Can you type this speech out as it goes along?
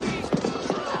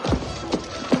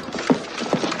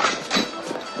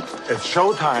It's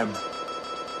showtime.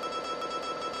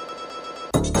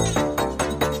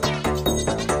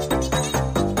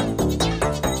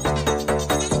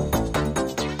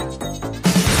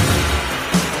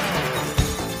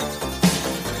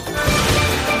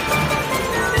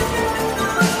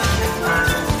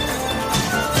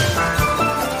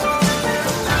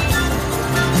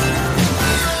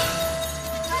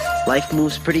 Life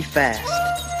moves pretty fast.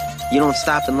 You don't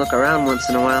stop and look around once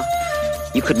in a while,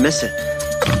 you could miss it.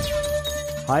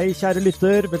 Hei, kjære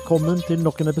lytter. Velkommen til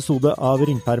nok en episode av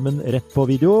Ringpermen rett på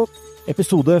video.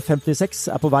 Episode 56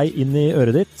 er på vei inn i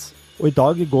øret ditt, og i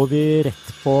dag går vi rett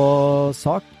på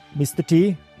sak. Mr. T,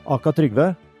 aka Trygve,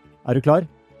 er du klar?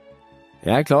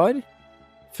 Jeg er klar.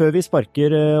 Før vi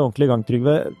sparker ordentlig i gang,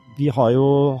 Trygve, vi har jo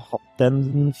hatt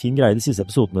en fin greie de siste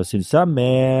episodene, synes jeg,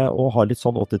 med å ha litt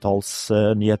sånn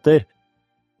 80-tallsnyheter.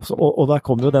 Og der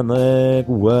kom jo denne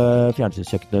gode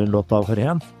fjernsynskjøkkenlåta for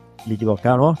en. Ligger bak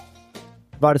her nå.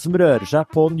 Hva er det som rører seg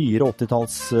på nyere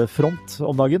 80-tallsfront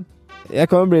om dagen? Jeg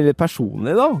kan jo bli litt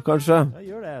personlig da, kanskje. Ja,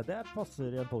 gjør det. Det passer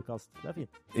i en podcast. Det er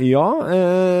fint. Ja,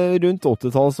 rundt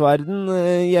 80-tallsverden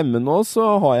hjemme nå så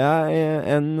har jeg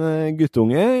en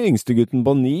guttunge, yngste gutten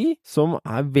på 9, som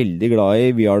er veldig glad i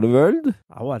We Are The World.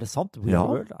 Ja, er det sant? We Ja.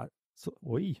 Are The World?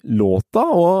 Oi. Låta,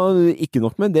 og ikke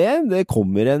nok med det, det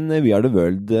kommer en We Are The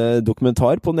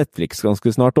World-dokumentar på Netflix ganske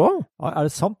snart også. Ja, er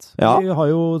det sant? Ja. Vi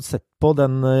har jo sett på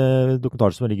den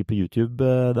dokumentaren som ligger på YouTube.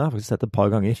 Det har jeg faktisk sett et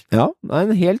par ganger. Ja, det er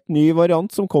en helt ny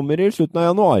variant som kommer i slutten av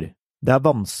januar. Det er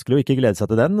vanskelig å ikke glede seg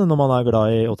til den når man er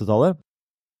glad i 80-tallet.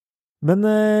 Men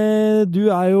du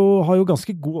har jo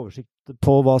ganske god oversikt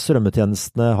på hva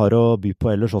strømmetjenestene har å by på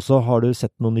ellers også. Har du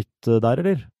sett noe nytt der,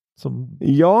 eller?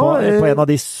 Ja, på en av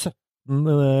de 17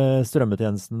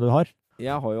 strømmetjenestene du har?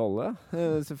 Jeg har jo alle,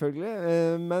 selvfølgelig.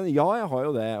 Men ja, jeg har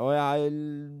jo det. Og jeg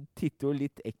titter jo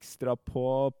litt ekstra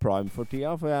på Prime for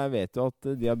tida, for jeg vet jo at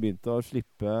de har begynt å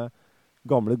slippe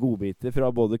gamle godbiter fra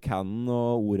både Canon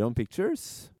og Orion Pictures.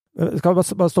 Skal vi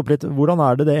bare stoppe litt? Hvordan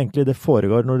er det egentlig det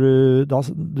foregår når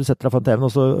du setter deg foran TV-en,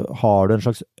 og så har du en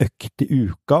slags økt i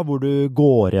uka, hvor du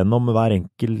går gjennom hver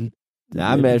enkelt det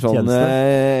er mer sånn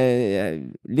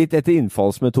litt etter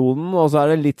innfallsmetoden, og så er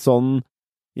det litt sånn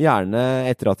gjerne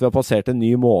etter at vi har passert en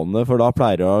ny måned, for da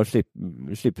pleier det å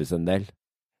slippes en del.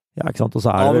 Ja, ikke sant? Og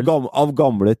så er det vel, av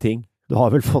gamle ting. Du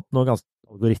har vel fått noen ganske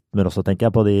algoritmer også, tenker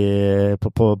jeg,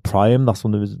 på Prime, da,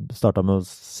 som du startet med å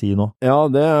si nå. Ja,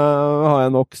 det har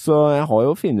jeg nok, så jeg har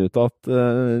jo funnet ut at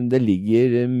det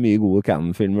ligger mye gode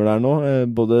Canon-filmer der nå,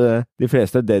 både de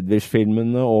fleste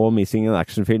Deadwish-filmene og Missing in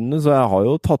Action-filmene, så jeg har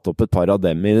jo tatt opp et par av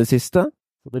dem i det siste.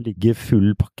 Så det ligger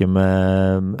full pakke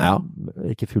med, ja.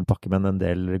 Ikke full pakke, men en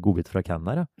del godbiter fra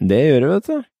Canon her, ja. Det gjør det, vet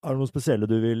du. Er det noe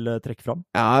spesielle du vil trekke fram?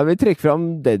 Ja, jeg vil trekke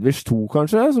fram Deadwish 2,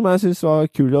 kanskje, som jeg synes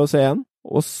var kul å se igjen.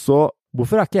 Og så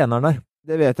hvorfor er ikke eneren der?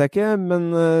 Det vet jeg ikke,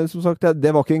 men som sagt,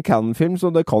 det var ikke en Canon-film, så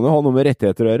det kan jo ha noe med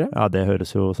rettigheter å gjøre. Ja, det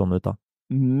høres jo sånn ut da.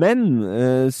 Men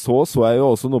så jeg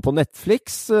jo også noe på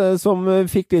Netflix som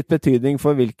fikk litt betydning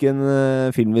for hvilken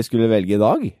film vi skulle velge i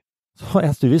dag. Så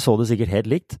jeg tror vi så det sikkert helt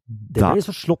likt. Det ble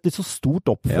så slått litt så stort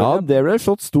opp. Ja, det ble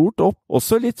slått stort opp.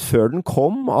 Også litt før den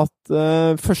kom, at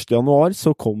 1. januar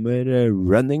så kommer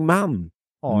Running Man.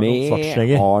 Med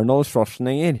Arnold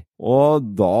Schwarzenegger. Og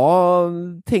da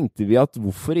tenkte vi at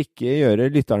hvorfor ikke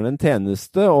gjøre lytterne en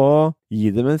tjeneste og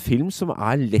gi dem en film som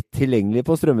er lett tilgjengelig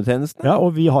på strømmetjenestene? Ja,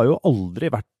 og vi har jo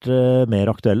aldri vært mer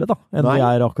aktuelle da, enn vi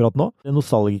er akkurat nå.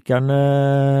 Nostalgikerne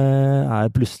er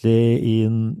plutselig i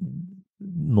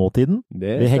nåtiden.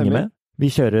 Vi henger med. Vi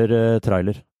kjører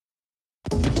trailer.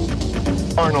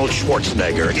 Arnold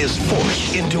Schwarzenegger is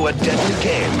forced into a deadly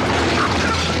game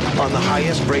on the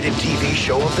highest rated TV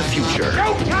show of the future.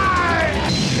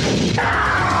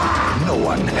 No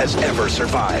one has ever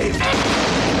survived.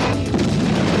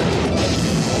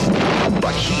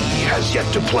 But he has yet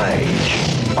to play.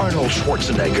 Arnold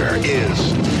Schwarzenegger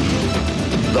is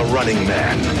the Running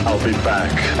Man. I'll be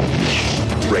back.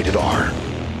 Rated R.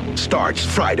 Starts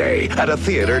Friday at a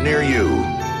theater near you.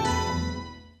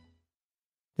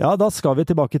 Ja, da skal vi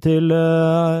tilbake til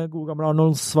gode gamle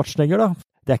Arnold Schwarzenegger da.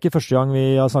 Det er ikke første gang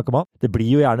vi har snakket om han. Det blir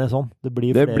jo gjerne sånn. Det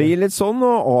blir litt sånn,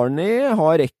 og Arnie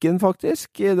har rekken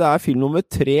faktisk. Det er film nummer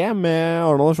 3 med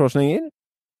Arnold Schwarzenegger.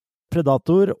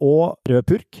 Predator og Rød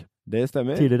Purk. Det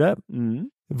stemmer. Tidligere.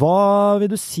 Hva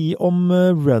vil du si om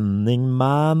Running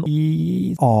Man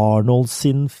i Arnold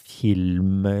sin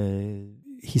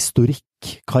filmhistorikk?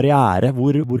 Karriere,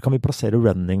 hvor kan vi plassere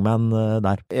Running Man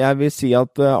der? Jeg vil si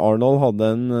at Arnold hadde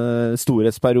en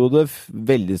storhetsperiode,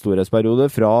 veldig storhetsperiode,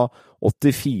 fra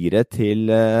 84 til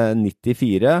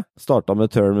 94. Startet med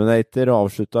Terminator og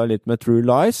avsluttet litt med True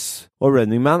Lies. Og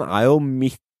Running Man er jo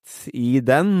midt i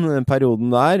den perioden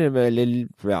der, eller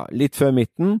ja, litt før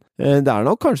midten. Det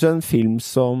nok kanskje en film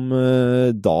som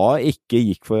da ikke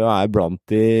gikk for å være blant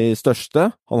de største.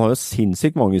 Han har jo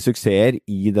sinnssykt mange suksesser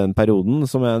i den perioden,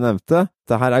 som jeg nevnte.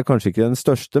 Dette kanskje ikke den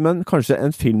største, men kanskje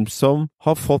en film som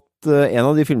har fått, en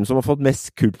av de filmene som har fått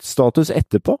mest kultstatus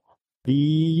etterpå.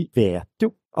 Vi vet jo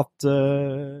at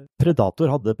Predator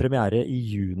hadde premiere i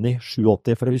juni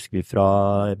 87, for det husker vi fra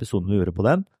episoden vi gjorde på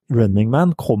den. Running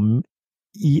Man kom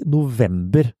i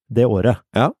november det året.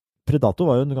 Ja. Predator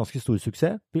var jo en ganske stor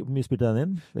suksess. Hvor mye spilte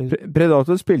den inn?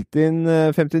 Predator spilte inn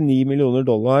 $59 millioner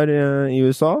i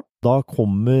USA. Da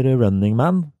kommer Running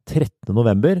Man 13.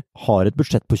 november, har et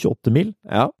budsjett på 28 mil,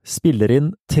 spiller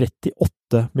inn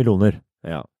 38 millioner.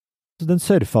 Ja. Så den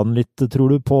surfa den litt, tror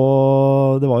du, på...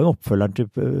 Det var jo en oppfølgeren til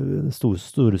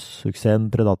storsuksessen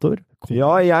Predator.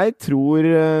 Ja, jeg tror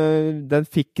den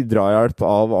fikk drahjelp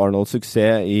av Arnolds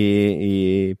suksess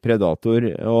i Predator,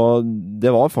 og det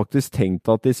var faktisk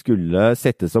tenkt at de skulle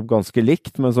settes opp ganske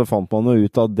likt, men så fant man jo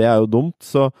ut at det jo dumt,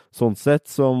 så sånn sett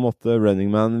så måtte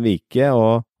Running Man vike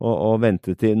og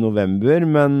vente til november,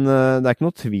 men det ikke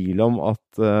noe tvil om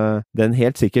at den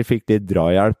helt sikkert fikk litt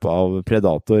drahjelp av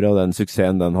Predator og den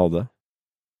suksessen den hadde.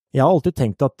 Jeg har alltid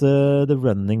tenkt at The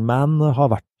Running Man har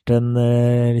vært en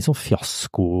liksom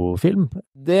fiaskofilm.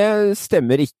 Det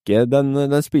stemmer ikke. Den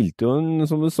spilte jo,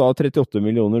 som du sa, $38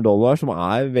 millioner, som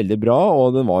veldig bra,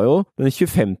 og den var jo den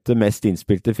 25. mest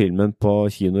innspilte filmen på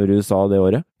kinoer i USA det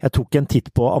året. Jeg tok en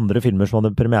titt på andre filmer som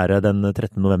hadde premiere den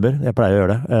 13. november. Jeg pleier å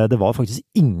gjøre det. Det var faktisk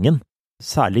ingen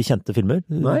særlig kjente filmer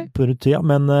på tida,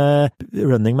 men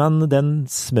Running Man, den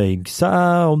smøg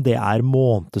seg, om det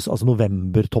måneds, altså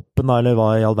novembertoppen, eller hva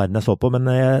i all verden jeg så på, men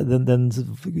den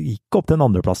gikk opp til en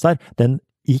andreplass der. Den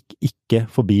gikk ikke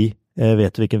forbi,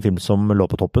 vet du hvilken film som lå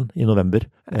på toppen i november?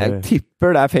 Jeg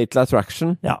tipper det Fatal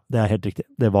Attraction. Ja, det helt riktig.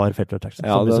 Det var Fatal Attraction.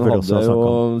 Ja, den hadde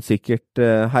jo sikkert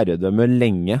herredømme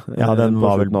lenge. Ja, den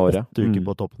var vel 8 uker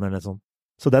på toppen eller sånn.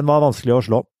 Så den var vanskelig å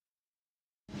slå.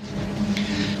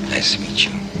 Nice to meet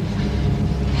you.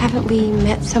 Haven't we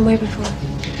met somewhere before?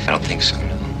 I don't think so,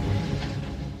 no.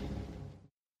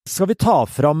 Skal vi ta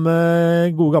fram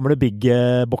gode gamle Big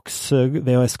Box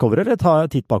VHS-cover, eller ta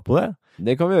titt bak på det?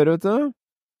 Det kan vi gjøre, vet du.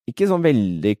 Ikke sånn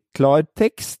veldig klar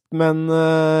tekst, men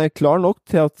klar nok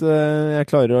til at jeg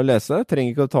klarer å lese.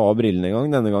 Trenger ikke å ta av brillene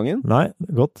engang denne gangen. Nei,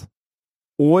 godt.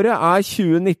 Året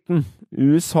 2019.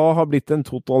 USA har blitt en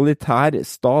totalitær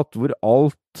stat hvor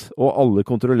alt og alle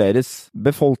kontrolleres.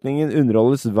 Befolkningen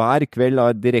underholdes hver kveld av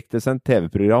et direktesendt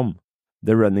TV-program,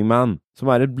 The Running Man, som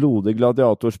et blodig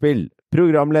gladiatorspill.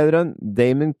 Programlederen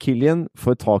Damon Killian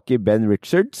får tak i Ben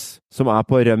Richards, som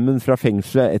på rømmen fra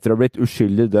fengselet etter å ha blitt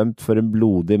uskyldig dømt for en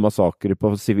blodig massakre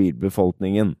på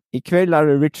sivilbefolkningen. I kveld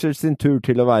det Richards sin tur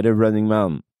til å være Running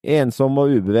Man. Ensom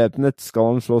og ubevæpnet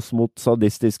skal han slåss mot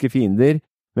sadistiske fiender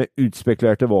med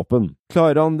utspekulerte våpen.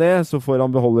 Klarer han det, så får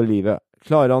han beholde livet.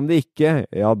 Klarer han det ikke,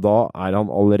 ja, da han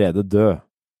allerede død.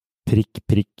 Prikk,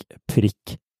 prikk,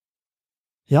 prikk.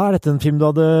 Ja, dette en film du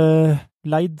hadde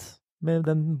leid med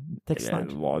den teksten her?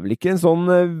 Det var vel ikke en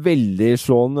sånn veldig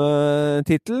slående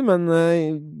titel, men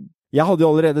jeg hadde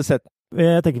jo allerede sett.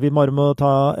 Jeg tenker vi må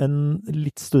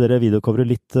studere videocoveret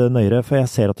litt nøyere, for jeg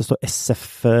ser at det står SF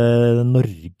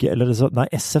Norge, eller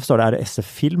SF står det,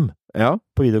 SF Film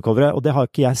på videocoveret, og det har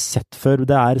ikke jeg sett før.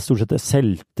 Det stort sett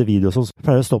selte video som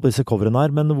pleier å stå på disse coverene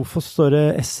her, men hvorfor står det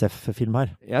SF Film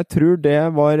her? Jeg tror det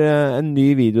var en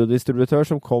ny videodistributør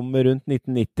som kom rundt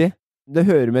 1990. Det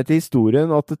hører med til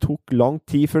historien at det tok lang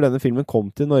tid før denne filmen kom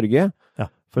til Norge.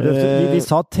 Ja, for vi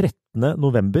sa 13.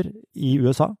 november i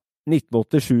USA.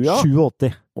 1987, ja.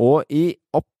 87. Og i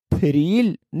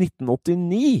april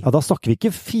 1989. Ja, da snakker vi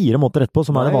ikke 4 måneder etterpå,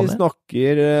 som det vanlige. Vi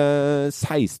snakker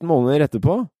 16 måneder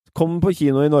etterpå. Kom på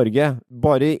kino i Norge.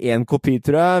 Bare i 1 kopi,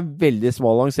 tror jeg. Veldig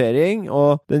smal lansering,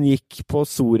 og den gikk på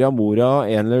Soria Moria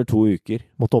 1 eller 2 uker.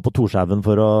 Måtte opp på Torshaugen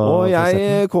for å... Og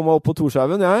jeg kom opp på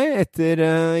Torshaugen, etter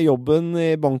jobben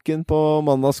i banken på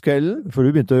mandagskvelden. For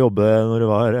du begynte å jobbe når du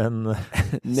var en...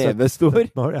 Nevestor.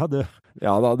 Ja, du...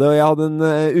 Ja da, jeg hadde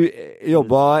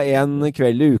jobbet 1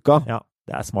 kveld i uka. Ja,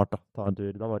 det smart da. Ta en tur.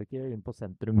 Da var det ikke inn på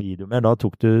sentrum video mer. Da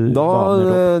tok du... Da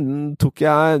tok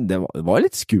jeg... Det var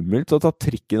litt skummelt å ta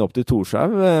trikken opp til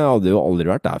Torshau. Jeg hadde jo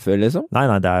aldri vært der før, liksom. Nei,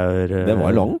 det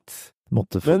var langt.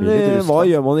 Men hva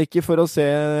gjør man ikke for å se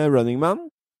Running Man?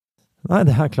 Nei,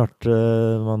 det klart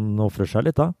man offrer seg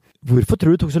litt da. Hvorfor tror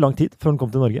du det tok så lang tid før den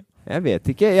kom til Norge? Jeg vet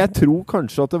ikke. Jeg tror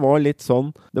kanskje at det var litt sånn...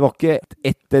 Det var ikke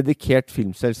et dedikert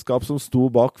filmselskap som sto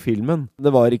bak filmen. Det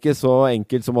var ikke så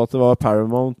enkelt som at det var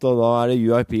Paramount, og da det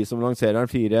UIP som lanserer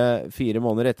den 4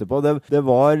 måneder etterpå. Det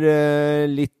var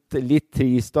litt litt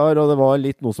Tristar, og det var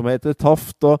litt noe som heter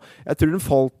Taft, og jeg tror den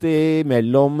falt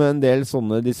imellom en del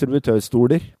sånne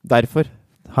distributørstoler. Derfor.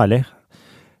 Herlig.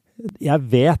 Jeg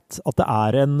vet at det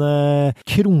en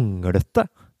kronglete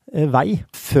vei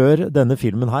før denne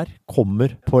filmen her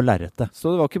kommer på lerretet.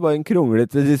 Så det var ikke bare en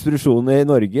kronglete distribusjon i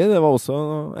Norge, det var også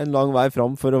en lang vei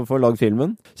fram for å få lagd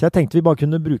filmen. Så jeg tenkte vi bare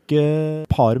kunne bruke et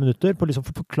par minutter på liksom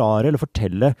å forklare eller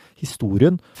fortelle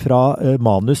historien fra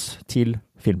manus til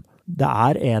film. Det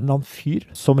en eller annen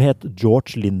fyr som het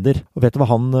George Linder, og vet du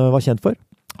hva han var kjent for?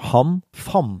 Han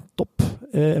fant opp,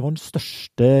 var den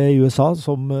største i USA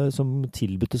som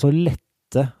tilbudte så lette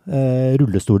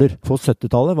rullestoler. På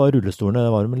 70-tallet var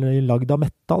rullestolene lagd av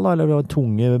metall, eller det var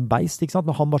tunge beist, ikke sant?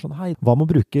 Men han var sånn, hei, hva må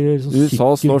bruke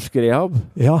USAs norsk rehab?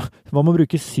 Ja, hva må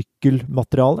bruke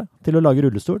sykkelmateriale til å lage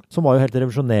rullestol? Som var jo helt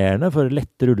revolusjonerende, for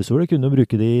lette rullestoler kunne jo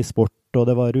bruke de i sport,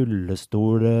 og det var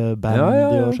rullestol,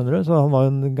 bandy, og skjønner du? Så han var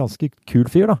en ganske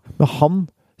kul fyr da. Men han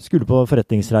skulle på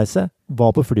forretningsreise,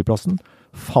 var på flyplassen,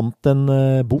 fant en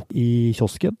bok i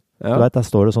kiosken. Du vet, der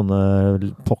står det sånne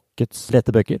pockets,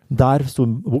 letebøker. Der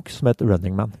stod en bok som het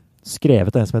Running Man.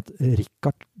 Skrevet av en som het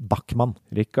Richard Bachman.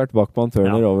 Richard Bachman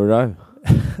Turner Overdrive.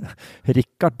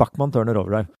 Richard Bachman Turner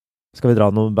Overdrive. Skal vi dra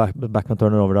noen Bachman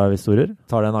Turner Overdrive-historier?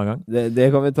 Tar det en annen gang? Det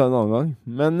kan vi ta en annen gang.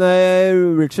 Men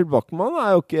Richard Bachman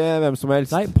jo ikke hvem som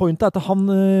helst. Nei, pointet at han,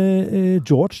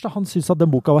 George, da, han syntes at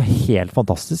den boka var helt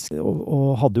fantastisk,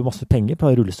 og hadde jo masse penger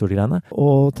på rullestolgreiene,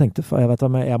 og tenkte,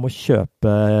 jeg må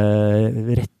kjøpe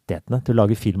rettighetene til å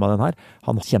lage film av den her.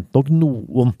 Han kjente nok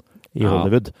noen i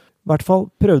Hollywood. I hvert fall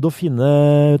prøvde å finne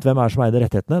ut hvem som eide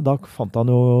rettighetene. Da fant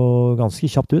han jo ganske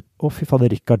kjapt ut. Og fy faen,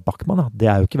 Richard Bachman, det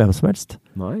jo ikke hvem som helst.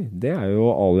 Nei, det jo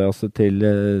aliaset til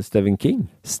Stephen King.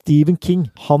 Stephen King,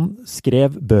 han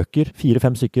skrev bøker,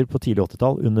 4-5 stykker på tidlig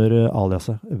 80-tall under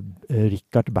aliaset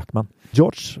Richard Bachman.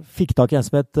 George fikk tak i en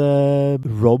som het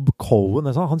Rob Cohen,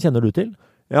 han kjenner du til?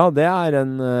 Ja, det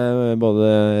en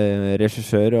både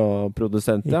regissør og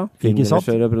produsent, ja.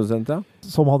 Filmregissør og produsent, ja.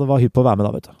 Som var hypp på å være med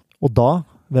da, vet du. Og da,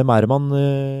 hvem det man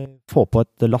får på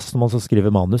et lass når man skal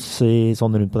skrive manus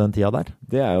sånn rundt på den tida der?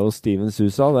 Det jo Steven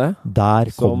Sousa, det.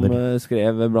 Der kommer. Som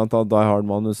skrev blant annet Die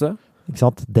Hard-manuset. Ikke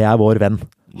sant? Det vår venn.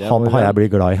 Han har jeg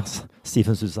blitt glad i, altså.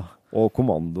 Steven Sousa. Og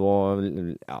Kommando,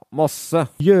 ja, masse.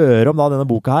 Gjør om da denne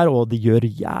boka her, og de gjør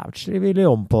jævlig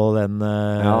om på den.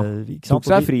 Tok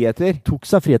seg friheter.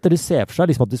 De ser for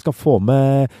seg liksom at de skal få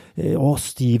med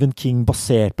Stephen King,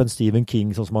 basert på en Stephen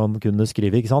King, sånn som man kunne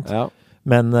skrive, ikke sant? Ja.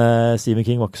 Men Stephen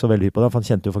King var ikke så veldig hypp på det, for han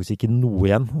kjente jo faktisk ikke noe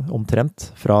igjen, omtrent,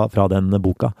 fra den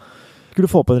boka. Skulle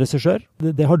du få på en regissør?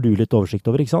 Det har du litt oversikt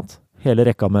over, ikke sant? Hele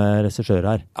rekka med regissører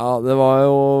her. Ja, det var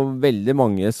jo veldig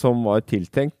mange som var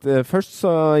tiltenkt. Først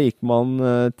så gikk man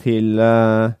til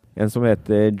en som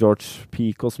heter George P.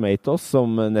 Cosmatos,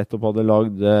 som nettopp hadde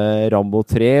lagd Rambo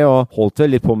 3, og holdt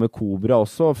litt på med Cobra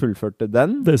også, og fullførte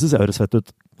den. Det synes jeg høres fett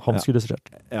ut. Han skulle regissert.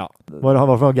 Ja. Hva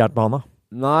var gærent med han da?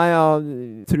 Nei,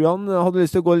 jeg tror han hadde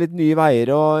lyst til å gå litt nye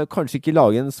veier, og kanskje ikke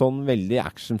lage en sånn veldig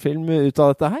actionfilm ut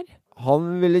av dette her. Han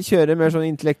ville kjøre mer sånn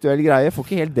intellektuell greie. Får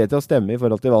ikke helt det til å stemme i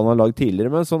forhold til hva han har lagd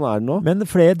tidligere, men sånn det nå. Men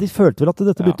flere, de følte vel at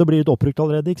dette begynte å bli litt opprykt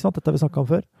allerede, ikke sant? Dette har vi snakket om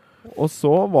før. Og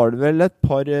så var det vel et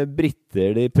par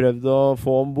britter de prøvde å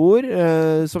få ombord,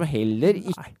 som heller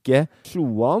ikke slo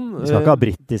an. De skal ikke ha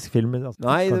brittisk film. Altså.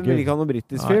 Nei, de ville ikke ha noen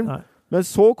brittisk film. Nei. Men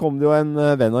så kom det jo en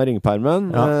venn av ringpermen,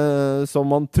 som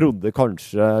man trodde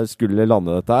kanskje skulle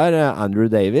lande dette her, Andrew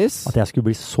Davis. At jeg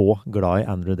skulle bli så glad i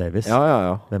Andrew Davis.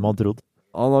 Ja. Hvem hadde trodd?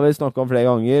 Han har vi snakket om flere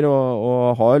ganger,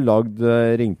 og har lagd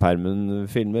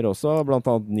ringpermen-filmer også,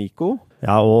 blant annet Nico.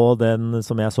 Ja, og den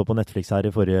som jeg så på Netflix her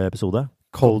i forrige episode.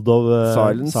 Code of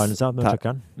Silence, ja, med Chuck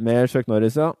Norris. Med Chuck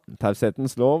Norris, ja.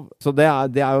 Taushetens lov. Så det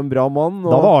jo en bra mann.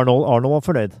 Da var Arnold var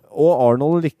fornøyd. Og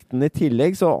Arnold likte den i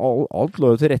tillegg, så alt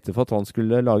lå jo til rette for at han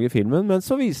skulle lage filmen. Men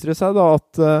så viser det seg da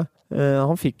at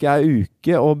han fikk en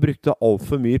uke og brukte alt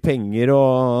for mye penger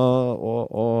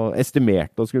og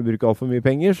estimerte å skulle bruke alt for mye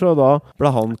penger, så da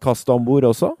ble han kastet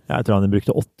ombord også. Ja, jeg tror han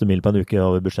brukte 8 mil på en uke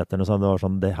over budsjetterne, så det var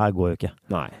sånn, det her går jo ikke.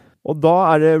 Nei. Og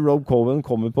da det Rob Cohen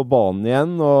kommer på banen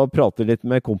igjen og prater litt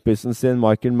med kompisen sin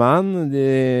Michael Mann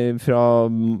fra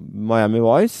Miami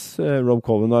Vice. Rob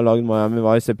Cohen har lagd Miami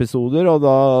Vice-episoder, og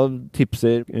da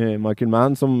tipser Michael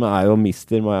Mann, som jo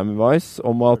Mr. Miami Vice,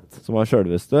 som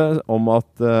selveste, om at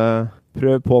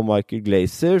prøv på Michael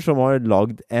Glazer, som har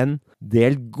lagd en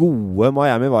del gode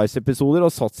Miami Vice-episoder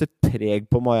og satt sitt preg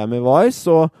på Miami Vice,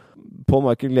 og Paul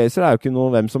Michael Glazer jo ikke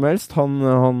noe hvem som helst. Han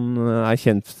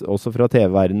kjent også fra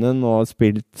TV-verdenen og har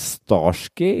spilt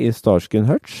Starsky i Starsky &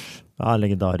 Hutch. Ja, den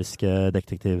legendariske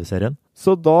detektivserien.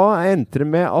 Så da endte det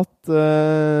med at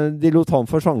de lot han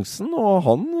få sjansen, og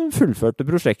han fullførte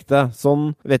prosjektet.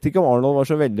 Sånn, vet ikke om Arnold var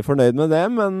så veldig fornøyd med det,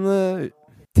 men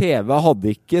TV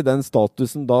hadde ikke den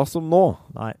statusen da som nå.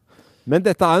 Nei. Men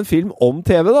dette en film om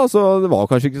TV da, så det var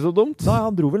kanskje ikke så dumt. Nei,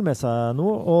 han dro vel med seg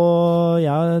noe, og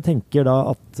jeg tenker da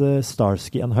at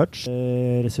Starsky and Hutch,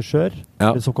 regissør,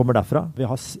 som kommer derfra. Vi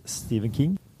har Stephen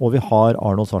King, og vi har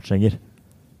Arnold Schwarzenegger.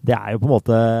 Det jo på en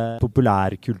måte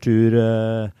populærkultur.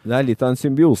 Det litt av en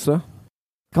symbiose.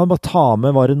 Kan bare ta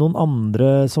med, var det noen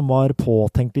andre som var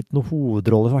påtenkt litt noen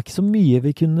hovedroller? Det var ikke så mye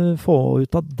vi kunne få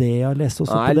ut av det å lese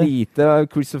oss opp på det. Nei, lite.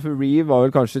 Christopher Reeve var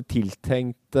vel kanskje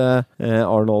tiltenkt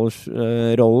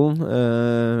Arnold-rollen.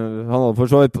 Han hadde for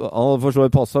så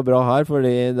vidt passet bra her,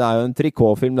 fordi det jo en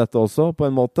trikotfilm dette også, på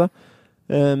en måte.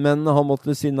 Men han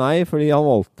måtte si nei, fordi han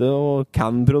valgte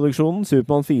Cannes-produksjonen,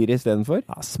 Superman 4 i stedet for.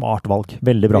 Ja, smart valg.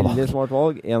 Veldig bra valg. Veldig smart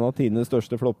valg. En av tidenes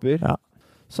største flopper. Ja.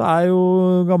 Så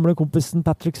jo gamle kompisen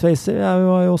Patrick Swayze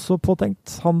var jo også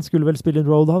påtenkt. Han skulle vel spille i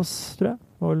Roadhouse, tror jeg.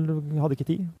 Og hadde ikke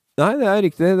tid. Nei, det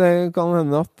riktig. Det kan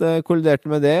hende at det kolliderte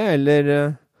med det,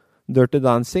 eller Dirty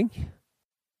Dancing.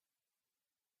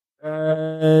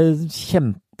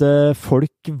 Kjente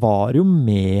folk var jo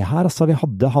med her. Altså, vi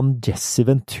hadde han Jesse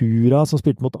Ventura som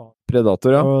spilte mot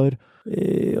Predator, ja.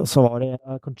 Og så var det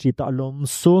Conchita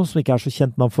Alonso, som ikke så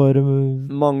kjent navn for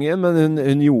mange, men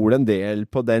hun gjorde en del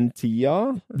på den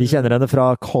tida. Vi kjenner henne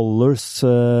fra Colors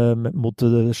mot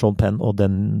Sean Penn og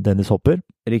Dennis Hopper.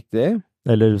 Riktig.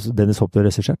 Eller Dennis Hopper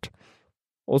regissert.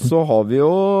 Og så har vi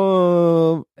jo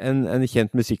en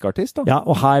kjent musikkartist, da. Ja,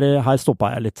 og her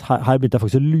stoppet jeg litt. Her begynte jeg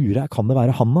faktisk å lure. Kan det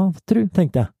være han da,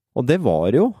 tenkte jeg. Og det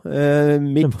var jo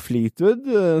Mick Fleetwood,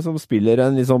 som spiller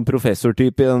en litt sånn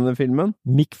professortype i denne filmen.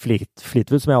 Mick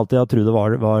Fleetwood, som jeg alltid har trodd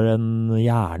var en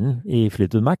hjernen i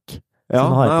Fleetwood Mac. Ja,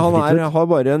 han har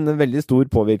bare en veldig stor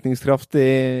påvirkningskraft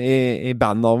i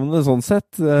bandnavnet, sånn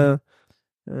sett.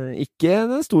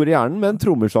 Ikke den store hjernen, men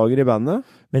trommerslager i bandet.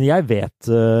 Men jeg vet,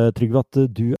 Trygve, at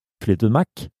du Fleetwood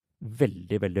Mac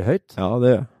veldig, veldig høyt. Ja,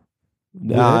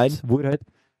 Hvor høyt?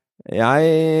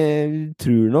 Jeg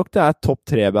tror nok det topp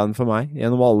 3-band for meg,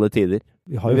 gjennom alle tider.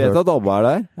 Vi vet at ABBA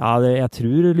der. Ja, jeg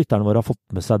tror lytterne våre har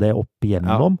fått med seg det opp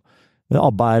igjennom. Ja. Men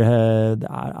ABBA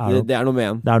det nummer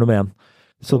 1. Det nummer 1.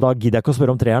 Så da gidder jeg ikke å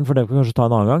spørre om 3-eren, for det kan vi kanskje ta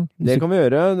en annen gang. Det kan vi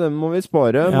gjøre, det må vi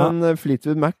spare, men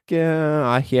Fleetwood Mac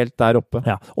helt der oppe.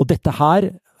 Ja, og dette her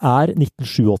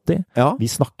 1987. Ja. Vi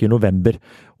snakker november,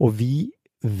 og vi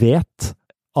vet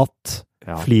at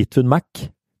Fleetwood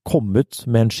Mac kom ut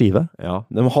med en skive. Ja,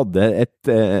 de hadde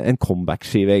en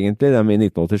comeback-skive egentlig, dem i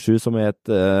 1987, som het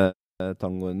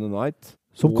Tango in the Night.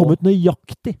 Som kom ut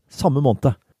nøyaktig samme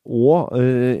måned. Og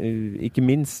ikke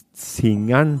minst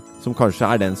singeren, som kanskje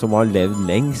den som har levd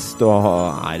lengst, og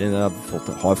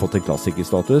har fått en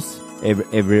klassikerstatus.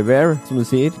 Everywhere, som du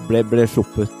sier, ble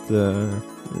sluppet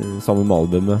sammen med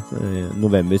albumet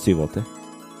november 87.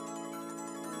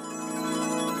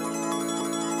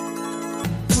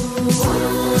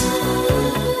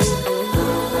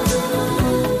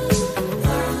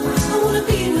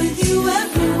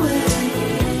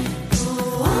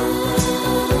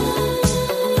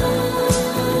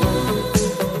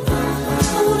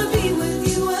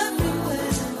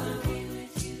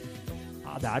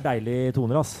 Deilige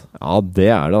toner, ass. Ja, det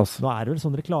det, altså. Nå det vel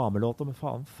sånn reklamelåt, men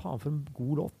faen for en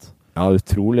god låt. Ja,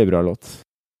 utrolig bra låt.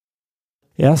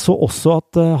 Jeg så også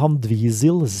at han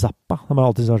Dweezil Zappa, han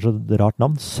har alltid så rart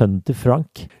navn, sønn til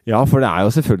Frank. Ja, for det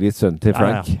jo selvfølgelig sønn til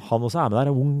Frank. Ja. Han også med der,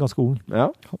 ganske ung.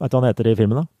 Ja. Vet du hva han heter i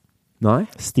filmen da? Nei.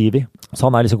 Stevie. Så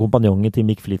han liksom kompanjongen til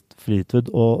Mick Fleetwood,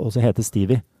 og så heter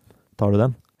Stevie. Tar du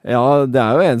den? Ja, det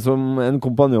jo en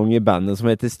kompanjong i bandet som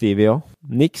heter Stevie også.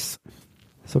 Nix.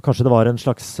 Så kanskje det var en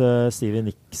slags Stevie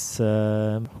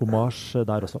Nicks-hommage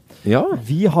der også. Ja.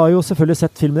 Vi har jo selvfølgelig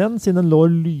sett filmen igjen, siden den lå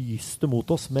lyste mot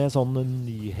oss med sånn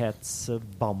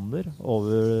nyhetsbanner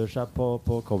over seg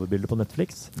på coverbildet på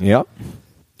Netflix. Ja.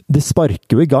 Det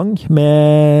sparker jo i gang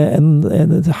med en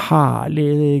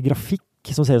herlig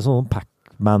grafikk som ser ut som sånn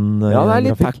Pac-Man-grafikk. Ja, det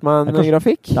litt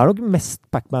Pac-Man-grafikk. Det nok mest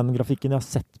Pac-Man-grafikken jeg har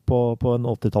sett på en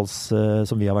 80-talls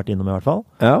som vi har vært innom i hvert fall.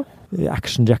 Ja.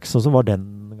 Action Jackson, så var den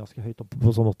ganske høyt oppe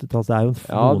på sånn 80-talls. Det jo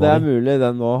ja, det mulig.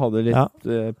 Den nå hadde litt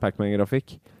Pac-Man-grafikk.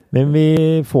 Men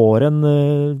vi får en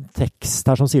tekst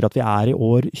her som sier at vi i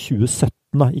år 2017,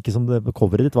 da. Ikke som det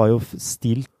coveret ditt var jo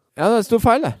stilt. Ja, det stod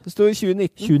feil, det. Det stod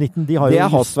 2019. 2019, de har jo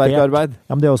det hastverkarbeid.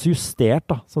 Ja, men det også justert,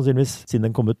 da, sannsynligvis, siden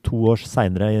den kom ut 2 år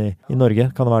senere i Norge.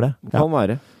 Kan det være det? Kan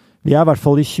være. Vi I hvert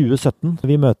fall I 2017.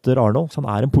 Vi møter Arnold, så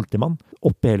han en politimann,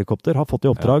 oppe I helikopter, har fått I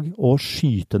oppdrag å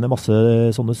skyte ned masse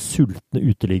sånne sultne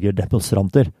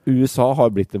uteliggerdemonstranter. USA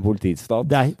har blitt en politistat.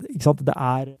 Ikke sant? Det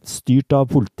styrt av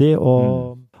politi,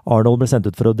 og Arnold ble sendt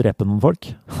ut for å drepe noen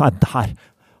folk. Nei,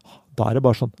 da det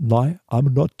bare sånn, nei, I'm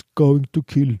not going to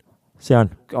kill, sier han.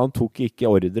 Han tok ikke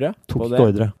ordre på det. Tok ikke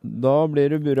ordre. Da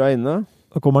blir du burra inne.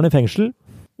 Da kommer han I fengsel.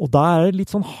 Og da det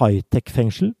litt sånn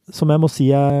high-tech-fengsel, som jeg må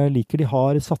si jeg liker. De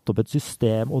har satt opp et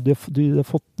system, og de har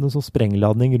fått en sånn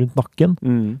sprengladning rundt nakken.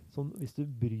 Sånn, hvis du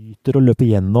bryter og løper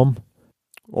gjennom.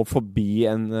 Og forbi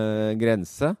en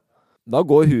grense, da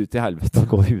går huet til helvete.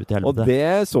 Og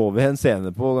det så vi en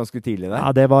scene på ganske tidlig der.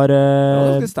 Ja, det var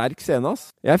en ganske sterk scene, ass.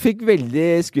 Jeg fikk veldig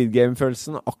Squid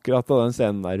Game-følelsen akkurat av den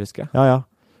scenen der, husker jeg. Ja.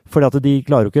 Fordi at de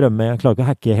klarer jo ikke rømme, klarer ikke å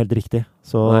hacke helt riktig.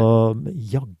 Så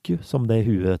jaggu som det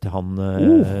huet til han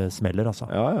smeller, altså.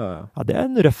 Ja, det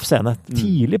en røff scene.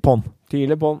 Tidlig på'n.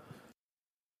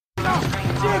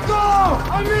 Chico!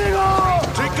 Amigo!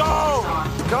 Chico!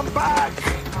 Come back!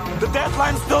 The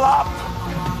deadline's still up!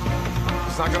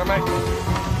 It's not gonna make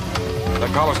it. The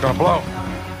collar's gonna blow.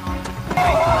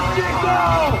 Chico!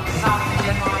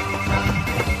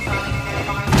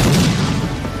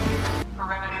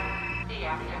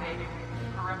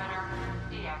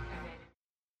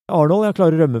 Arnold, jeg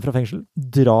klarer å rømme fra fengsel,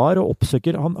 drar og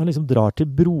oppsøker, han liksom drar til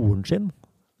broren sin.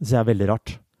 Det ser jeg veldig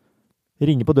rart.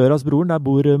 Ringer på døra hos broren, der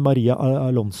bor Maria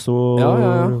Alonso. Ja.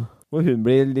 Og hun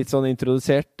blir litt sånn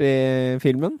introdusert I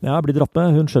filmen. Ja, blir dratt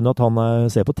med. Hun skjønner at han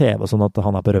ser på TV, sånn at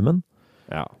han på rømmen.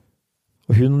 Ja.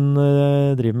 Og hun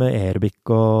driver med aerobic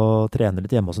og trener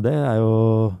litt hjemme også. Det jo...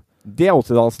 Det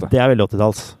 80-talls, det. Det veldig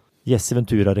 80-talls. Jesse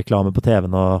Ventura-reklame på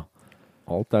TV-en og...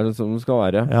 Alt det som det skal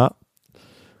være. Ja.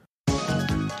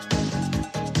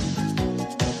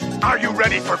 Are you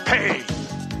ready for pain?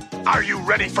 Are you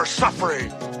ready for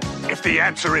suffering? If the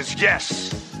answer is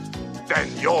yes, then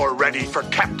you're ready for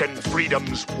Captain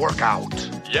Freedom's workout.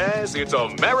 Yes, it's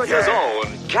America's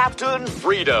own Captain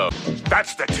Freedom.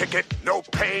 That's the ticket. No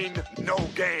pain, no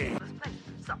gain.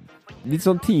 Litt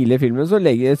sånn tidlig I filmen så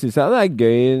synes jeg det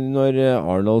gøy når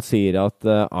Arnold sier at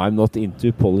I'm not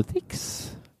into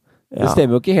politics. Ja. Det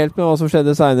stemmer jo ikke helt med hva som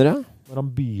skjedde senere. Når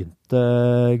han begynte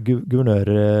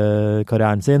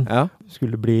guvernørkarrieren sin,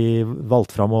 skulle bli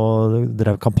valgt fram og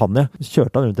drev kampanje,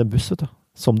 kjørte han rundt en buss, vet du,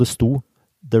 som det sto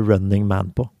The Running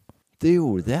Man på. Det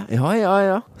gjorde det?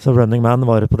 Ja. Så Running Man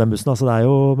var på den bussen, altså det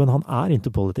jo, men han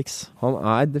into politics. Han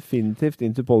definitivt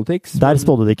into politics. Der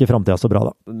spådde det ikke I fremtiden så bra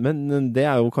da. Men det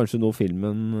jo kanskje noe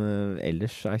filmen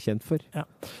ellers kjent for. Ja.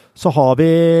 Så har vi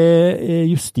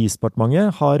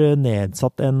Justisdepartementet har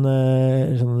nedsatt en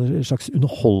slags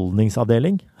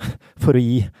underholdningsavdeling for å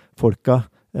gi folka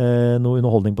noe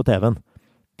underholdning på TV-en.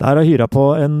 Der har hyret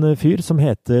på en fyr som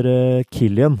heter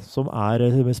Killian, som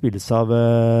spilles av...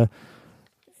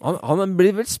 Han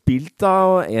blir vel spilt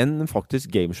av en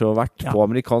faktisk gameshow-vert på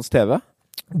amerikansk TV?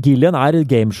 Gillian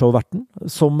gameshow-verten,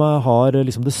 som har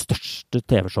liksom det største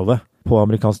TV-showet på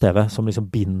amerikansk TV, som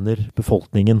liksom binder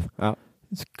befolkningen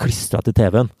klistret til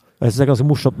TV-en. Jeg synes det ganske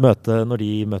morsomt møte når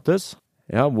de møtes.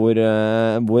 Ja,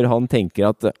 hvor han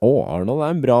tenker at Arnold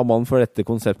en bra mann for dette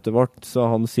konseptet vårt, så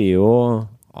han sier jo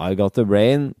I got the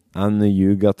brain and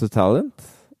you got the talent.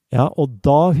 Ja, og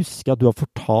da husker jeg at du har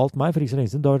fortalt meg, for ikke så lenge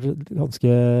siden, du har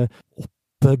ganske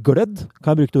oppglødd,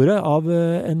 kan jeg bruke det ordet, av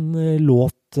en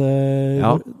låt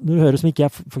når du hører som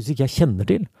faktisk ikke jeg kjenner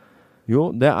til.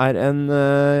 Jo, det en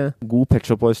god Pet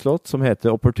Shop Boys-låt som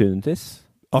heter Opportunities.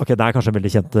 Ok, det kanskje en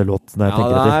veldig kjent låt når jeg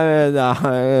tenker det til. Det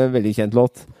en veldig kjent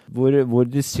låt, hvor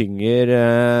de synger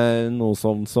noe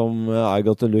sånt som I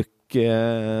got the look,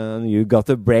 you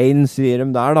got the brain, sier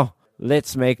de der da.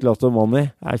 Let's make lot of money.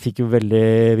 Jeg fikk jo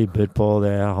veldig vibber på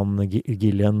det han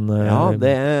Gillian... Ja,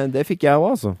 det fikk jeg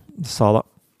også, altså. Sa da.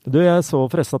 Jeg så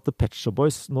forresten at The Pet Shop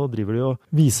Boys, nå driver de og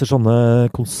viser sånne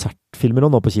konsertfilmer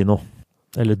nå på kino.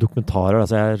 Eller dokumentarer,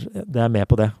 altså det med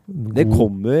på det. Det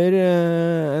kommer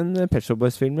en Pet Shop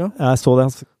Boys-film, ja. Jeg så det,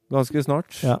 altså. Ganske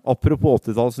snart. Ja. Apropos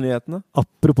 80-tallsnyhetene.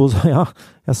 Apropos, ja.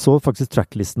 Jeg så faktisk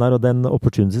tracklisten her, og den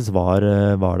Opportunities var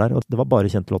der, og det var bare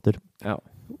kjente låter. Ja.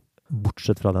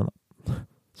 Bortsett fra den,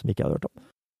 som ikke jeg hadde hørt om.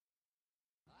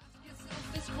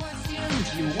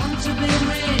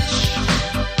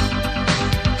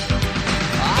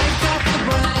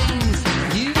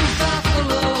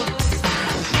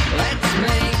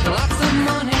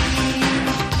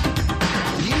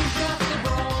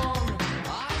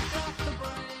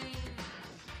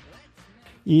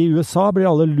 I USA blir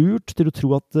alle lurt til å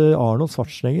tro at Arnold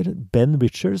Schwarzenegger, Ben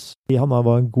Richards, han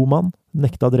var en god mann,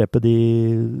 nekta å drepe de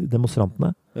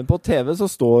demonstrantene. Men på TV så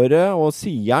står det og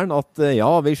sier han at ja,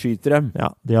 vi skyter dem.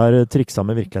 Ja, de har triksa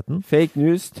med virkeligheten. Fake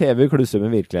news, TV klusser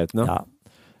med virkeligheten. Ja,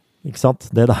 ikke sant?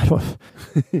 Det der var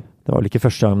det var vel ikke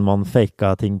første gang man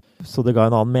faka ting, så det ga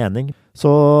en annen mening. Så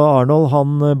Arnold,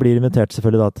 han blir invitert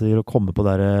selvfølgelig da til å komme på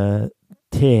det der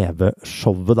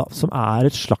TV-showet da, som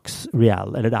et slags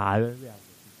eller det jo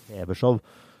TV-show.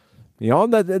 Ja,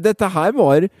 dette her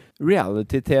var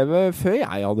reality-TV før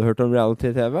jeg hadde hørt om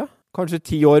reality-TV. Kanskje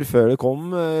 10 år før det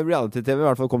kom reality-TV, i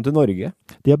hvert fall kom til Norge.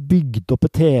 De har bygd opp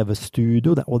et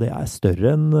TV-studio, og det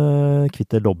større enn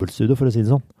Kvitter dobbeltstudio, for å si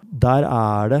det sånn. Der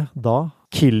det da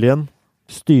Killian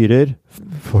styrer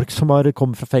folk som har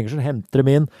kommet fra fengsel, henter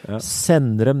dem inn,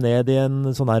 sender dem ned i en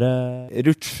sånn her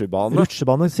rutsjebane.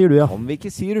 Rutsjebane, sier du, ja. Kan vi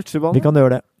ikke si rutsjebane? Vi kan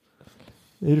gjøre det.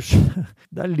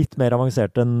 Det litt mer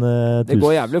avansert enn Det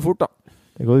går jævlig fort, da.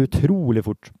 Det går utrolig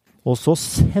fort. Og så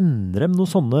sender de noen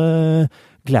sånne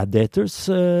gladiators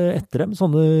etter dem,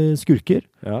 sånne skurker.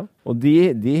 Ja, og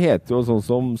de heter jo sånn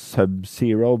som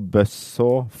Sub-Zero,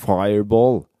 Buzzsaw,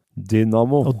 Fireball,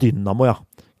 Dynamo. Og Dynamo, ja.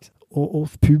 Og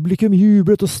publikum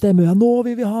jublet og stemmer. Ja, nå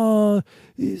vil vi ha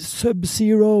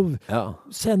Sub-Zero. Ja.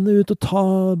 Sende ut og ta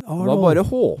Arnold. Da bare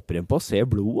håper de på å se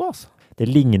blod, altså. Det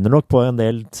ligner nok på en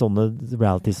del sånne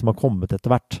realities som har kommet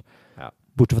etter hvert. Ja.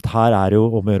 Bortsett fra at her det jo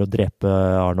om å gjøre å drepe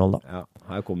Arnold, da. Ja,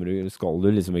 her skal du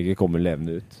liksom ikke komme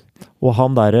levende ut. Og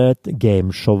han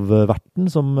gameshow-verten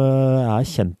som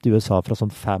kjent i USA fra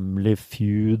sånn Family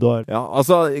Feud og... Ja,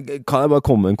 altså, kan jeg bare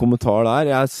komme med en kommentar der?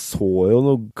 Jeg så jo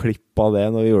noen klipp av det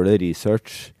når vi gjorde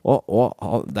research.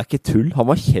 Og det ikke tull.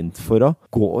 Han var kjent for å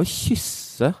gå og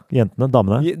kysse... Jentene,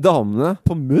 damene. Damene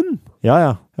på munn.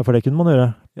 Ja, for det kunne man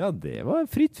gjøre. Ja, det var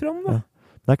fritt fram, da. Ja.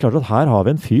 Det klart at her har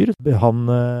vi en fyr. Han...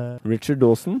 Richard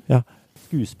Dawson. Ja.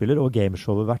 Skuespiller og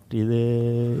gameshow-vert i det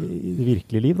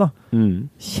virkelige liv, da.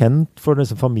 Kjent for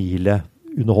liksom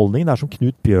familieunderholdning. Det som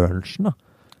Knut Bjørnsen, da.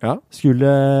 Ja.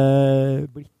 Skulle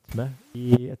blitt med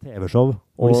i et TV-show.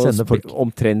 Og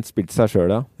omtrent spilt seg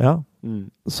selv, ja. Ja,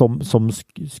 som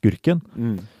skurken.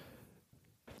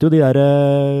 Det jo de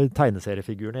der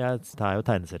tegneseriefigurene. Jeg tar jo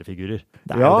tegneseriefigurer.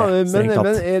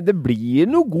 Men det blir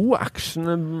noe god action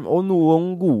og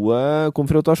noen gode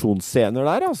konfrontasjonsscener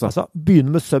der, altså.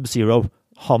 Begynner med Sub-Zero.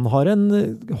 Han har en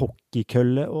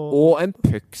hockeykølle og en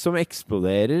pøkk som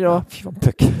eksploderer. Og... Ja, fy faen,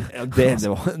 Pøkk. Ja,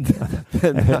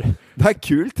 det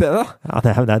kult, det da. Ja,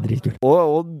 det dritkult.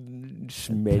 Og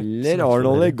smeller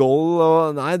Arnold i goal,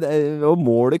 og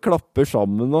målet klapper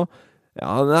sammen, og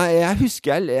ja, jeg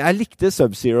husker jeg likte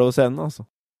Sub-Zero-scenen, altså.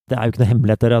 Det jo ikke noe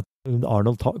hemmelighet der at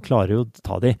Arnold klarer jo å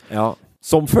ta de. Ja,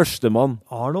 som førstemann.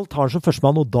 Arnold tar som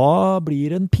førstemann, og da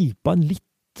blir en pipa en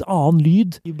litt annen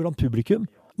lyd blant publikum.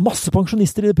 Masse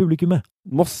pensjonister i det publikummet.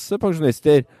 Masse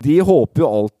pensjonister. De håper jo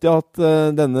alltid at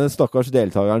denne stakkars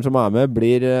deltakeren som med,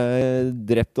 blir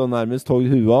drept og nærmest togd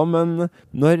huet av, men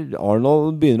når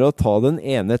Arnold begynner å ta den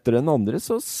ene etter den andre,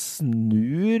 så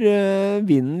snur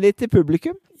vinden litt i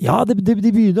publikum. Ja, de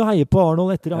begynner å heie på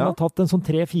Arnold etter han har tatt en sånn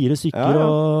 3-4 stykker,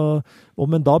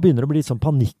 men da begynner det å bli sånn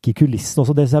panikk i kulissen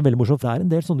også. Det som veldig morsomt. Det en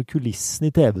del sånne kulissen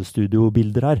i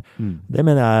TV-studiobilder her. Det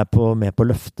mener jeg med på å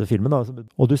løfte filmen, da.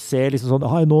 Og du ser liksom sånn,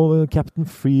 hei, nå Captain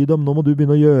Freedom, nå må du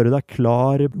begynne å gjøre deg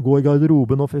klar, gå i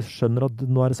garderoben, og skjønner at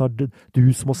nå det snart du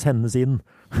som må sendes inn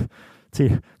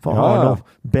for Arnold.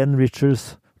 Ben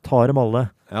Richards tar dem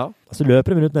alle. Ja. Så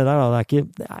løper de rundt ned der,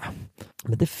 da.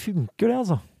 Men det funker det,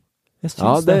 altså.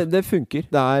 Ja, det funker.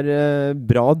 Det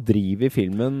bra driv i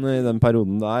filmen i den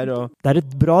perioden der. Og... Det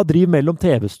et bra driv mellom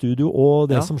TV-studio og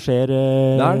det som skjer.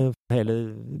 Hele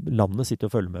landet sitter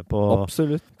og følger med på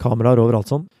kameraer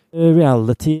overalt sånn.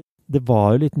 Reality, det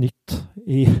var jo litt nytt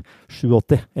i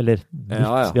 87, eller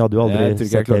nytt. Vi hadde jo aldri jeg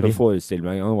tror ikke jeg klarte å forestille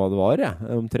meg en gang hva det var,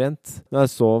 omtrent. Når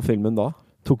jeg så filmen da.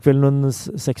 Tok vel noen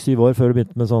 6-7 år før du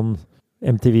begynte med sånn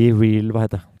MTV Real, hva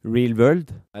heter det? Real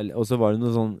World. Og så var det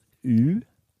noe sånn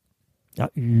Ja,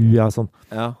 sånn.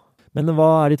 Ja. Men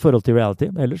hva ditt forhold til reality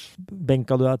ellers?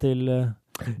 Benka du deg til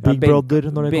Big Brother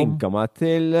når det kom? Benka meg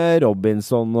til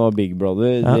Robinson og Big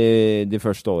Brother de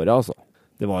første årene, altså.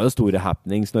 Det var jo store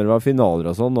happenings når det var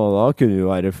finaler og sånn, og da kunne det jo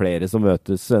være flere som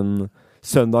møtes en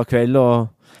søndag kveld,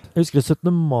 og... Jeg husker 17.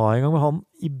 mai en gang med han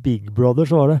i Big Brother,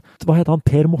 så var det... Hva heter han?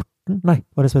 Per Morten? Nei,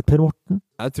 var det som het Per Morten?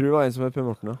 Jeg tror det var en som het Per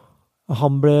Morten, ja.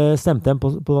 Han ble stemt igjen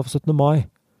på 17. mai.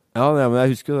 Ja, men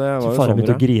jeg husker det. Så faren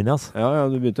begynte å grine, altså. Ja,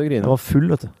 du begynte å grine. Jeg var full,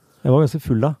 vet du. Jeg var ganske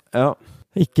full da. Ja.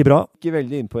 Ikke bra. Ikke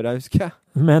veldig innpå deg, husker jeg.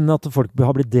 Men at folk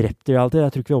har blitt drept i realtid,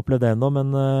 jeg tror ikke vi har opplevd det ennå,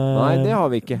 men... Nei, det har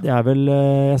vi ikke. Det vel,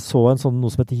 jeg så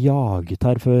noe som heter Jaget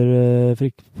her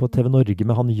på TV Norge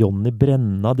med han Johnny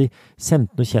Brenna. De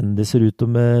sendte noen kjendiser ut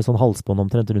med sånn halsbånd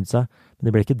omtrent rundt seg, men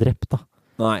de ble ikke drept da.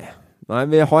 Nei,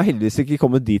 vi har heldigvis ikke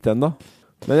kommet dit ennå.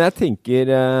 Men jeg tenker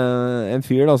en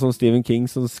fyr da, som Stephen King,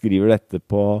 som skriver dette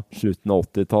på slutten av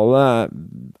 80-tallet,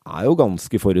 er jo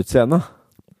ganske forutseende.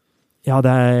 Ja,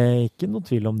 det ikke noe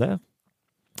tvil om det.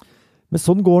 Men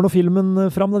sånn går nå filmen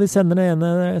fram, da de sender det ene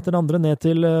etter det andre ned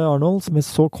til Arnold. Men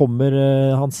så kommer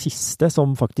han siste,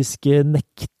 som faktisk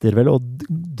nekter vel å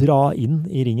dra inn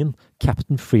i ringen.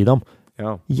 Captain Freedom.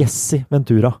 Ja. Jesse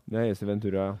Ventura. Det Jesse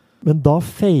Ventura, ja. Men da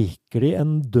faker de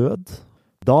en død.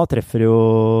 Da treffer jo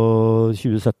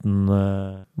 2017,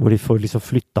 hvor de får liksom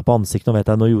flytta på ansiktet. Nå vet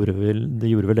jeg, de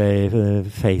gjorde vel det i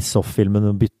Face-Off-filmen,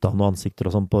 bytta noen ansikter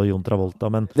og sånn på Jon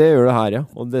Travolta, men... Det gjør det her, ja.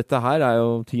 Og dette her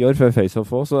jo 10 år før Face-Off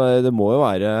også, så det må jo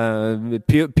være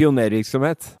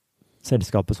pionervirksomhet.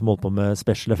 Selskapet som holdt på med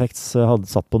special effects hadde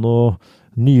satt på noe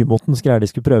nymotens greier de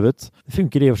skulle prøve ut. Det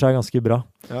funker i og for seg ganske bra.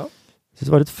 Ja. Jeg synes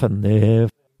det var litt funny.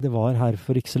 Det var her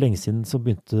for ikke så lenge siden så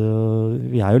begynte...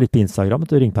 Vi jo litt på Instagram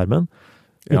etter ringpermen.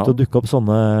 Begynte å dukke opp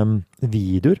sånne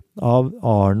videoer av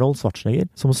Arnold Schwarzenegger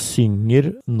som synger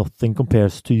Nothing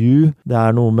Compares to You. Det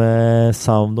noe med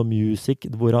Sound of Music,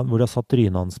 hvor de har satt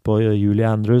trynet hans på Julie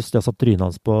Andrews, de har satt trynet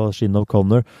hans på Shin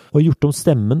O'Connor, og gjort om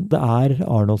stemmen. Det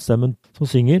Arnold-stemmen som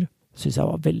synger. Synes jeg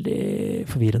var veldig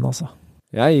forvirrende, altså.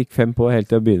 Jeg gikk 5 på helt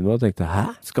til å begynne med og tenkte,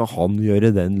 hæ? Skal han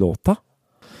gjøre den låta?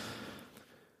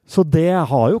 Så det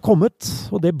har jo kommet,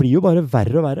 og det blir jo bare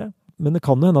verre og verre. Men det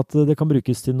kan jo hende at det kan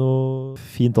brukes til noe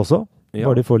fint også. Ja.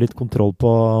 Bare de får litt kontroll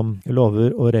på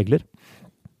lover og regler.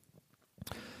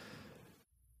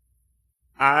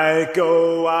 I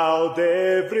go out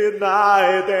every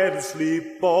night and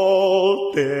sleep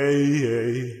all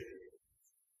day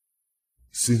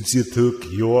since you took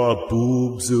your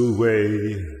boobs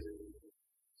away.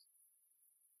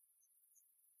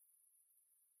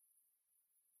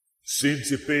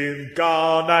 Since you've been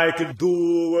gone, I can do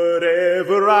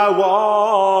whatever I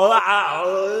want.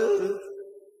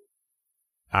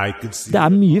 Det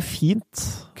mye fint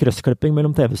krøssklipping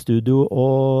mellom TV-studio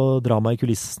og drama i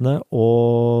kulissene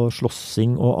og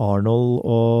slåssing og Arnold,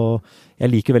 og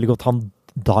jeg liker veldig godt han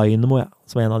Dynamo,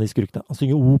 som en av de skurkene. Han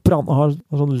synger opera, han har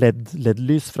sånn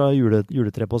LED-lys fra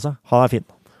juletre på seg. Han fin.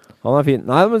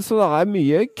 Nei, men så det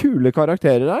mye kule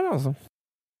karakterer der, altså.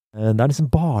 Det liksom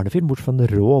barnefilm, bortsett fra en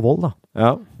rå vold, da.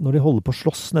 Ja. Når de holder på å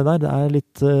slåss ned der,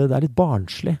 det litt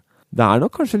barnslig. Det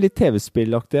nok kanskje litt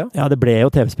TV-spillaktig, ja. Ja, det ble jo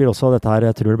TV-spill også, dette her.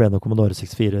 Jeg tror det ble noe Commodore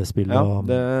 64-spill. Ja,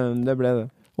 det ble det.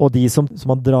 Og de som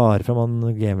man drar frem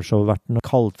han gameshow-verten og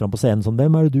kalt frem på scenen sånn,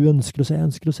 hvem det du ønsker å se? Jeg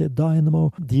ønsker å se Dynamo.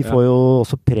 De får jo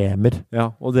også premier.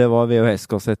 Ja, og det var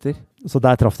VHS-kassetter. Så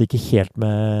der traff de ikke helt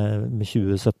med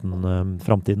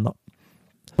 2017-framtiden da.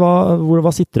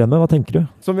 Hva sitter du med? Hva tenker du?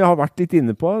 Som vi har vært litt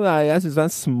inne på, jeg synes det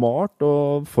en smart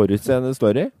og forutseende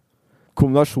story.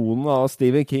 Kombinasjonen av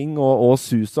Stephen King og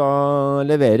Sousa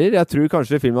leverer. Jeg tror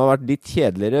kanskje filmen har vært litt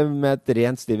kjedeligere med et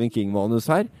rent Stephen King-manus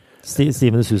her.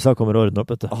 Steven Sousa kommer og ordner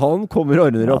opp, vet du. Han kommer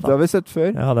og ordner opp, det har vi sett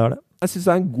før. Ja, det det. Jeg synes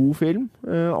det en god film.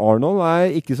 Arnold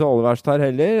ikke så aller verst her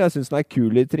heller. Jeg synes den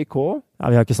kul i trikot. Ja,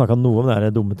 vi har ikke snakket noe om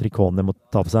det dumme trikoten de må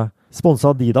ta på seg.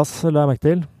 Sponset Adidas, la jeg merke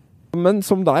til. Men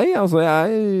som deg, altså,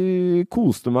 jeg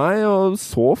koste meg og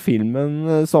så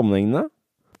filmen sammenhengende.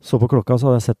 Så på klokka så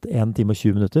hadde jeg sett 1 time og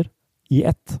 20 minutter i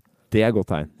ett. Det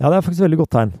godt tegn. Ja, det faktisk veldig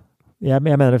godt tegn. Jeg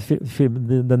mener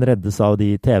den reddes av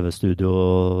de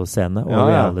TV-studioscenene og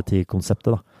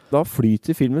reality-konseptet da. Da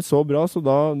flyter filmen så bra, så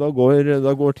da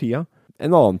går tida.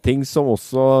 En annen ting som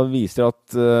også viser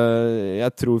at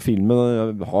jeg tror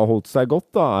filmen har holdt seg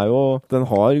godt, da, jo den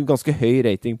har ganske høy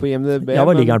rating på IMDb. Ja,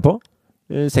 hva ligger den på?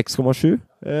 6,7.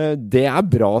 Det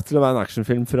bra til å være en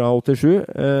actionfilm fra 87,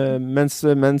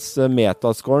 mens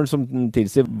metascoren som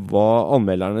tilsier hva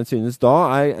anmelderne synes da,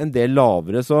 en del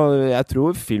lavere, så jeg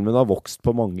tror filmen har vokst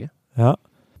på mange. Ja.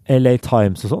 LA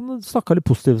Times og sånn, snakket litt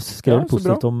positivt, skrev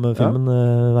positivt om filmen,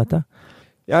 vet jeg.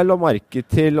 Jeg la merke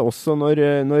til også når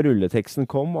rulleteksten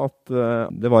kom at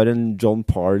det var en John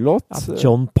Parr-låt. Ja,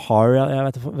 John Parr, jeg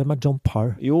vet ikke, hvem John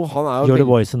Parr? Jo, han jo... You're the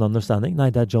Voice and Understanding? Nei,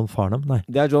 det John Farnham, nei.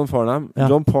 Det John Farnham. Ja.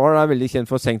 John Parr veldig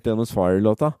kjent for St. Dennis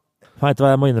Fire-låta. Vet du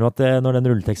hva, jeg må innrømme at når den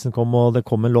rulleteksten kom, og det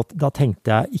kom en låt, da tenkte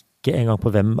jeg ikke engang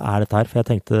på hvem dette her, for jeg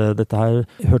tenkte, dette her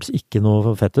hørtes ikke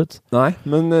noe fett ut. Nei,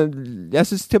 men jeg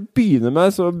synes til å begynne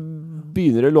med, så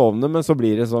begynner det lovende, men så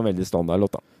blir det sånn veldig standard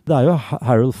låt da. Det jo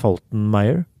Harold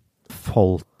Faltermeyer.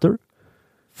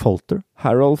 Folter.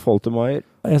 Harold Faltermeyer.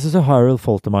 Jeg synes Harold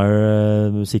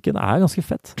Faltermeyer-musikken er ganske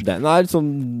fett. Den er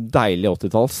sånn deilig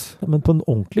 80-talls. Men på en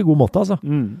ordentlig god måte, altså.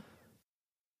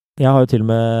 Jeg har jo til og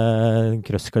med en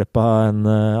krøssklipp av en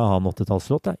annen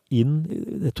 80-tallslåt. Inn i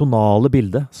det tonale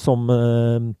bildet som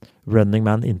Running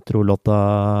Man-intro-låta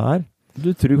er.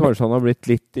 Du tror kanskje han har blitt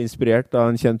litt inspirert av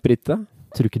en kjent britte?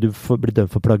 Jeg tror ikke du blir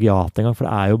dømt for plagiat engang, for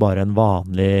det er jo bare en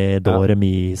vanlig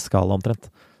do-re-mi-skala omtrent.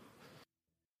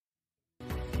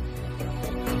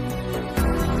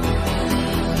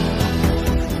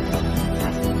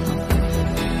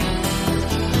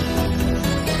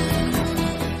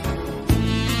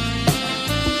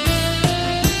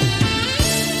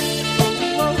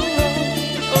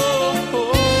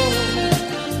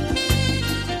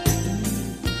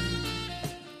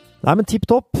 Nei, men tipp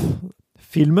topp.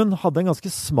 Filmen hadde en ganske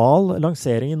smal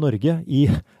lansering i Norge i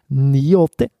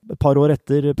 89, et par år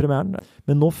etter premieren.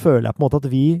 Men nå føler jeg på en måte at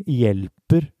vi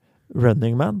hjelper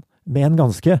Running Man med en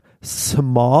ganske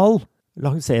smal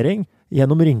lansering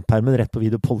gjennom ringpermen rett på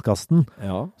videopodcasten.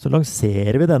 Ja. Så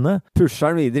lanserer vi denne.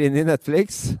 Pusher den videre inn i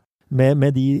Netflix.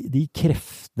 Med de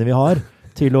kreftene vi har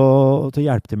til å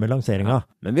hjelpe til med lanseringen. Ja.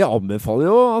 Men vi anbefaler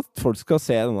jo at folk skal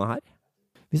se denne her.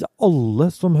 Hvis alle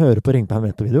som hører på Ringperm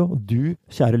rett på video, og du,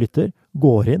 kjære lytter,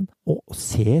 går inn og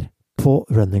ser på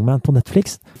Running Man på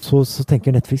Netflix, så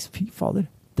tenker Netflix, fy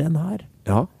fader, den her.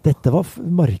 Ja. Dette var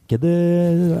markedet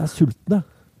er sultne.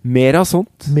 Mer av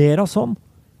sånt. Mer av sånn.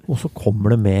 Og så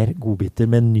kommer det mer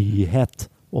godbiter med nyhet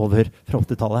over fra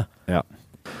 80-tallet. Ja.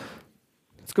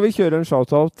 Skal vi kjøre en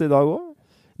shoutout i dag også?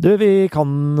 Du, vi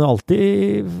kan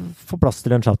alltid få plass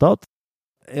til en shoutout.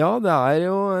 Ja, det er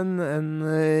jo en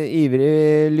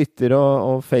ivrig lytter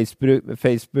og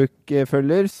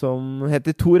Facebook-følger som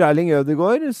heter Tor Erling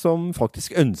Ødegård, som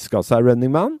faktisk ønsket seg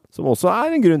Running Man, som også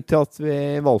er en grunn til at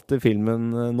vi valgte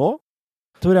filmen nå.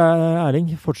 Tor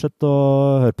Erling, fortsett å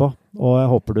høre på, og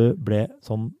jeg håper du ble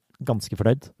sånn ganske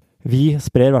fornøyd. Vi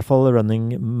sprer i hvert fall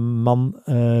Running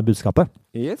Man-budskapet.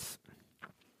 Yes.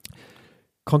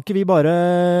 Kan ikke vi bare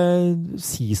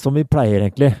si som vi pleier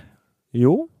egentlig?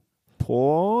 Jo.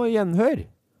 På gjenhør.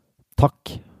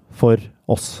 Takk for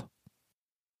oss.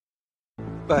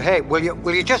 But hey, will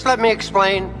you just let me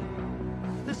explain?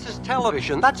 This is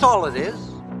television. That's all it is.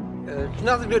 It's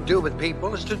nothing to do with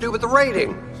people. It's to do with the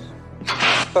ratings.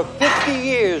 For 50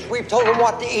 years, we've told them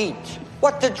what to eat,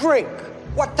 what to drink,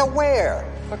 what to wear.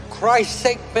 For Christ's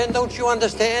sake, Ben, don't you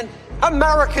understand?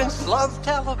 Americans love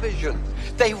television.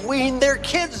 They wean their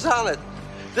kids on it.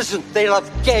 Listen, they love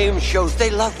game shows.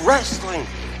 They love wrestling.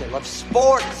 They love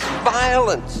sports,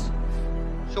 violence.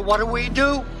 So what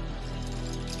do?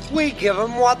 We give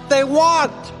them what they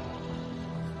want.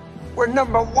 We're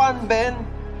number one, Ben.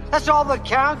 That's all that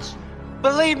counts.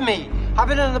 Believe me, I've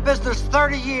been in the business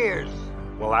 30 years.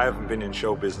 Well, I haven't been in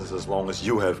show business as long as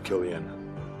you have, Killian.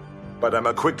 But I'm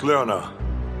a quick learner.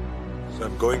 So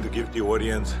I'm going to give the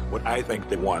audience what I think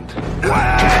they want.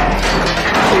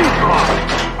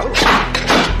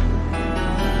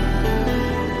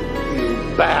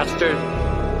 Bastard!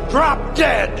 Drop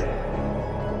dead!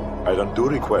 I don't do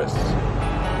requests.